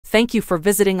Thank you for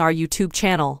visiting our YouTube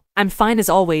channel. I'm fine as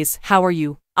always, how are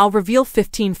you? I'll reveal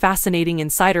 15 fascinating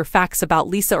insider facts about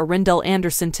Lisa Arrindell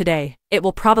Anderson today. It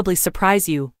will probably surprise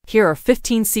you. Here are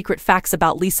 15 secret facts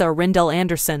about Lisa Arrindell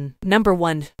Anderson. Number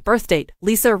 1. Birthdate.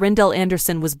 Lisa Arrindell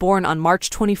Anderson was born on March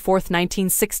 24,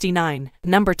 1969.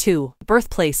 Number 2.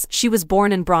 Birthplace. She was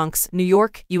born in Bronx, New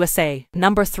York, USA.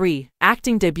 Number 3.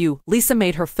 Acting debut. Lisa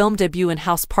made her film debut in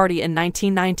House Party in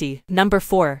 1990. Number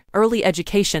 4. Early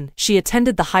education. She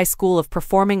attended the High School of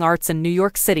Performing Arts in New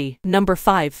York City. Number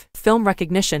 5. Film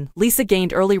recognition. Lisa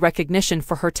gained early recognition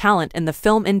for her talent in the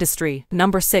film industry.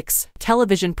 Number 6.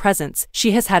 Television presence.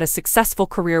 She has had a successful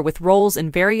career with roles in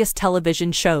various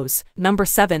television shows. Number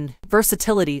 7.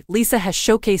 Versatility. Lisa has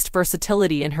showcased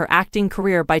versatility in her acting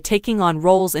career by taking on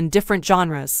roles in different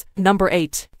genres. Number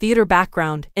 8. Theater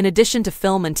background. In addition to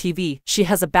film and TV, she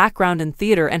has a background in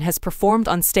theater and has performed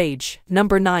on stage.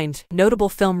 Number 9. Notable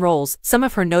film roles. Some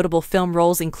of her notable film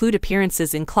roles include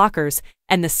appearances in Clockers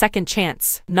and The Second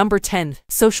Chance. Number 10.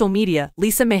 Social media.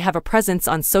 Lisa may have a presence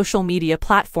on social media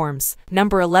platforms.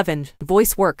 Number 11.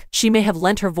 Voice work. She may have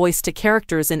lent her voice to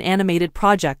characters in animated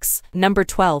projects. Number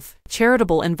 12.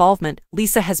 Charitable involvement.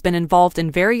 Lisa has been involved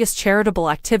in various charitable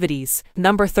activities.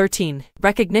 Number 13.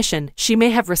 Recognition. She may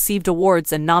have received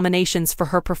awards and nominations for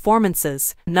her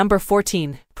performances. Number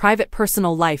 14. Private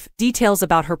personal life. Details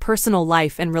about her personal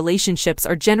life and relationships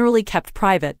are generally kept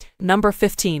private. Number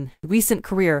 15. Recent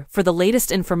career. For the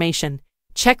latest information,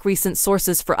 check recent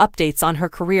sources for updates on her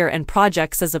career and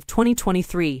projects as of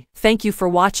 2023. Thank you for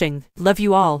watching. Love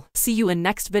you all. See you in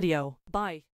next video. Bye.